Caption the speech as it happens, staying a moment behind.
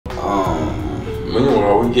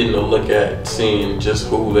Meanwhile, we getting a look at seeing just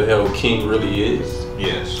who the hell King really is.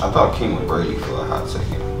 Yes. I thought King was Brady for a hot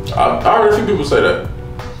second. I heard a few people say that.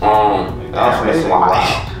 I was gonna say,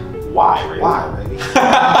 wow. Why, Brady? Why, Brady?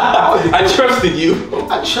 I trusted you.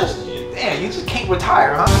 I trusted you. Damn, you just can't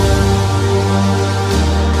retire, huh?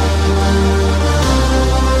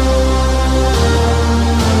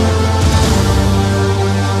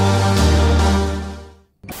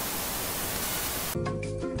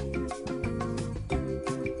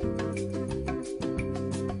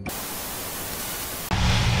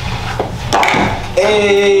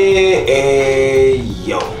 Hey,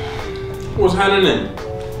 yo. What's happening?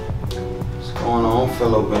 What's going on,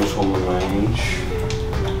 fellow benchwoman mange?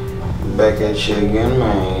 Back at you again,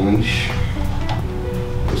 mange.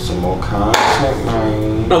 With some more content,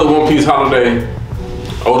 mange. Another One Piece holiday.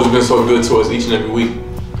 Oda's been so good to us each and every week.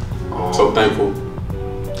 So thankful.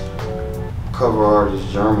 Cover art is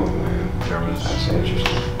German, man. German's. That's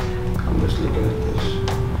interesting. I'm just looking at this.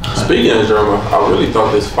 Speaking of German, I really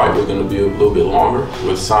thought this fight was going to be a little bit longer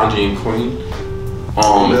with Sanji and Queen.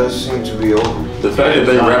 It does seem to be over. The fact that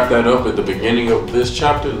they wrapped that up at the beginning of this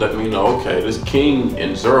chapter let me know, okay, this King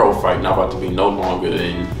and Zoro fight now about to be no longer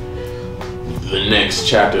in the next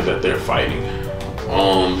chapter that they're fighting.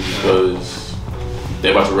 Because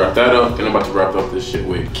they're about to wrap that up, then they're about to wrap up this shit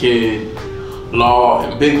with Kid, Law,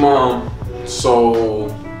 and Big Mom. So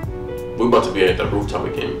we're about to be at the rooftop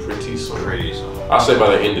again pretty soon. I'll say by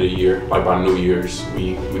the end of the year, like by New Year's,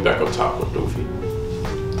 we back up top with Luffy.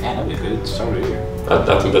 Damn, that'd be a good start of the year. I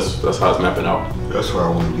think that's how it's mapping out. That's where I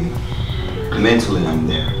want to be. Mentally, I'm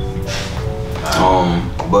there.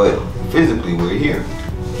 But physically, we're here.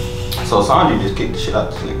 So Sanji just kicked the shit out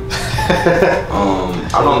of this nigga.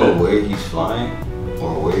 I don't know where he's flying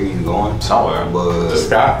or where he's going. Somewhere. But The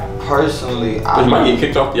sky. personally, He might get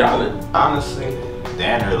kicked off the island. honestly,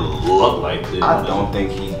 Damn, it look like this. I don't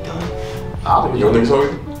think he's done. You don't think so?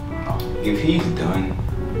 If he's done,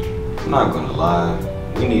 I'm not gonna lie,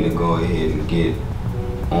 we need to go ahead and get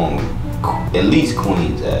on at least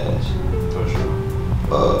Queen's ass. For sure.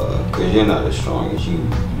 Cause you're not as strong as you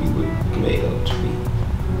were made up to be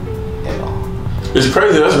at all. It's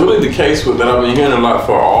crazy. That's really the case with that. I've been hearing a lot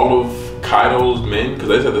for all of Kaido's men, because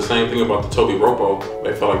they said the same thing about the Toby Roppo.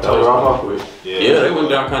 They felt like that was kind of quick. Yeah, they went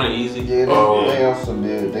down kind of easy. Yeah, they also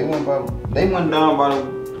did. They went down by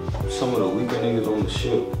some of the weaker niggas on the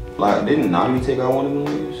ship. Like, didn't Nami take out one of them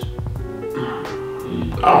niggas?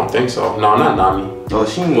 I don't think so. No, not Nami. Oh,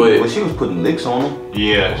 she was putting licks on them.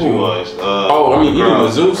 Yeah, she was. Even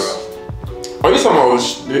with Zeus. Oh, you talking about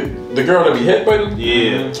the girl that be headbutting?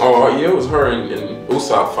 Yeah. Oh, yeah, it was her and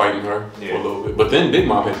Usopp fighting her for a little bit. But then Big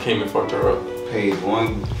Mom had came and fucked her up. Page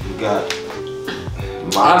 1 got...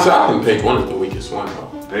 Honestly, I think Page 1 is the weakest one,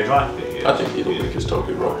 though. Page 1? Yeah. I think he's the weakest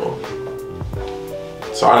Toby Roppo.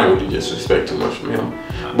 So I didn't really just expect too much from him.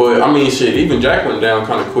 But, I mean, shit, even Jack went down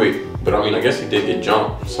kind of quick. But, I mean, I guess he did get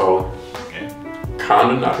jumped. So,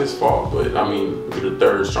 kind of not his fault. But, I mean, we're the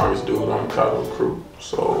third strongest dude on Kaido's crew.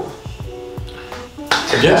 So,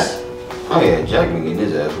 I guess. Oh yeah, Jack been getting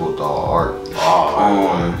his ass whooped all hard.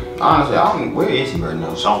 Honestly, where is he right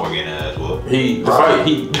now? Somewhere getting his ass whooped. He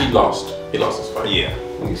lost. He lost his fight. Yeah.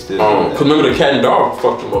 He still Cause remember the cat and dog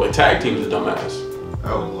fucked him. Well, they tag teamed the dumbass.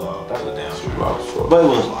 That was love. That was a damn true. But it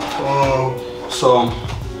was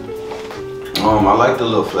I like the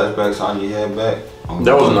little flashbacks Sanji had back.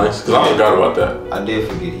 That was nice, cause I forgot about that. I did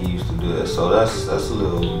forget he used to do that. So that's a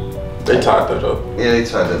little. They tied that up. Yeah, they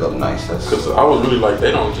tied that up nice. Cause I was really like,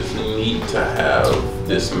 they don't just need to have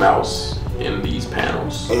this mouse in these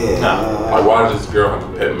panels. Yeah. Like, why does this girl have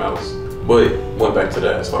a pet mouse? But went back to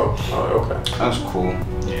that, so okay. That's cool.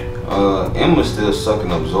 Yeah. Emma's still sucking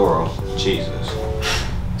up Zoro. Jesus.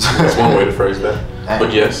 That's one way to phrase that.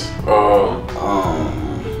 But yes.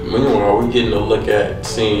 Meanwhile, we getting a look at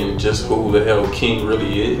seeing just who the hell King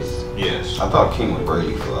really is. Yes. I thought King was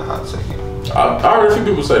Brady for a hot second. I heard a few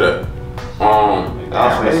people say that. I was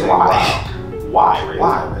gonna say, why? Why,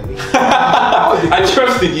 Brady? I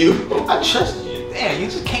trusted you. I trusted you. Damn, you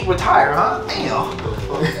just can't retire, huh? Damn.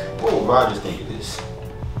 What would Rogers think of this?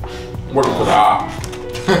 Working for the eye.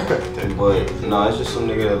 But no, it's just some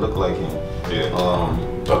nigga that look like him. Yeah.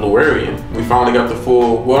 The Luarian. We finally got the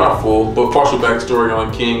full, well not full, but partial backstory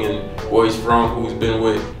on King and where he's from, who he's been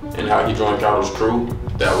with, and how he joined Kaido's crew.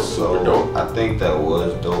 That was super dope. I think that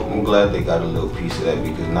was dope. I'm glad they got a little piece of that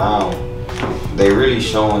because now they really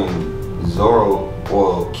showing Zoro,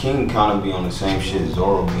 well, King kind of be on the same shit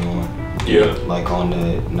Zoro be on. Yeah. Like on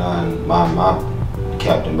that, my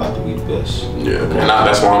captain about to be the best. Yeah, and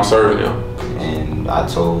that's why I'm serving him. And I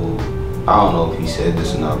don't know if he said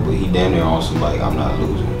this or not, but he damn near on some like, I'm not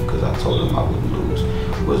losing because because I told him I wouldn't lose.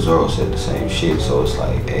 But Zoro said the same shit, so it's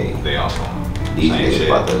like, hey, They also these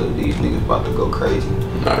niggas about to go crazy.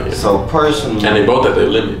 Not yet. So personally, And they both at their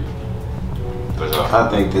limit. I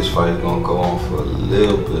think this fight is gonna go on for a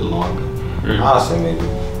little bit longer. I'll say maybe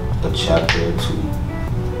a chapter or two.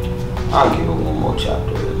 I'll give it one more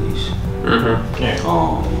chapter at least. Yeah.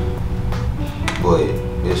 But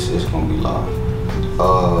it's gonna be live.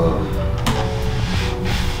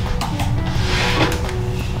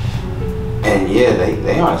 And yeah,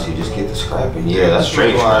 they honestly just get the scrapping. Yeah, that's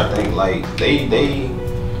straight why I think like they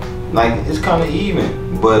like it's kind of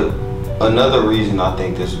even. But another reason I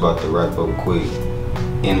think this is about to wrap up quick,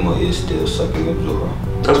 Enma is still sucking up Zoro.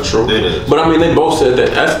 That's true. It is. But I mean, they both said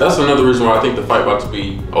that. That's another reason why I think the fight about to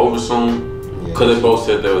be over soon. Because they both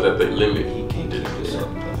said they was at their limit. He can't keep this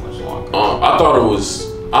up that much longer. I thought it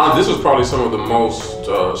was. This was probably some of the most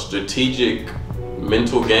strategic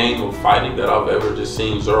mental game of fighting that I've ever just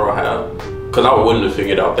seen Zoro have. Because I wouldn't have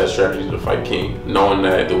figured out that strategy to fight King, knowing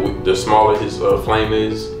that the smaller his flame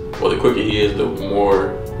is, or the quicker he is, the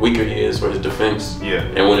more weaker he is for his defense. Yeah.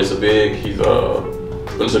 And when it's a big,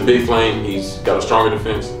 when it's a big flame, he's got a stronger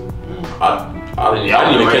defense. I didn't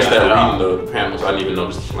even catch that reading the panels. I didn't even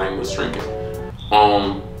notice the flame was shrinking.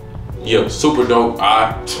 Yeah, super dope.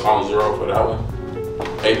 I on Zero for that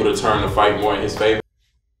one. Able to turn the fight more in his favor.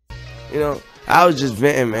 You know, I was just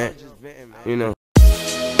venting, man. You know.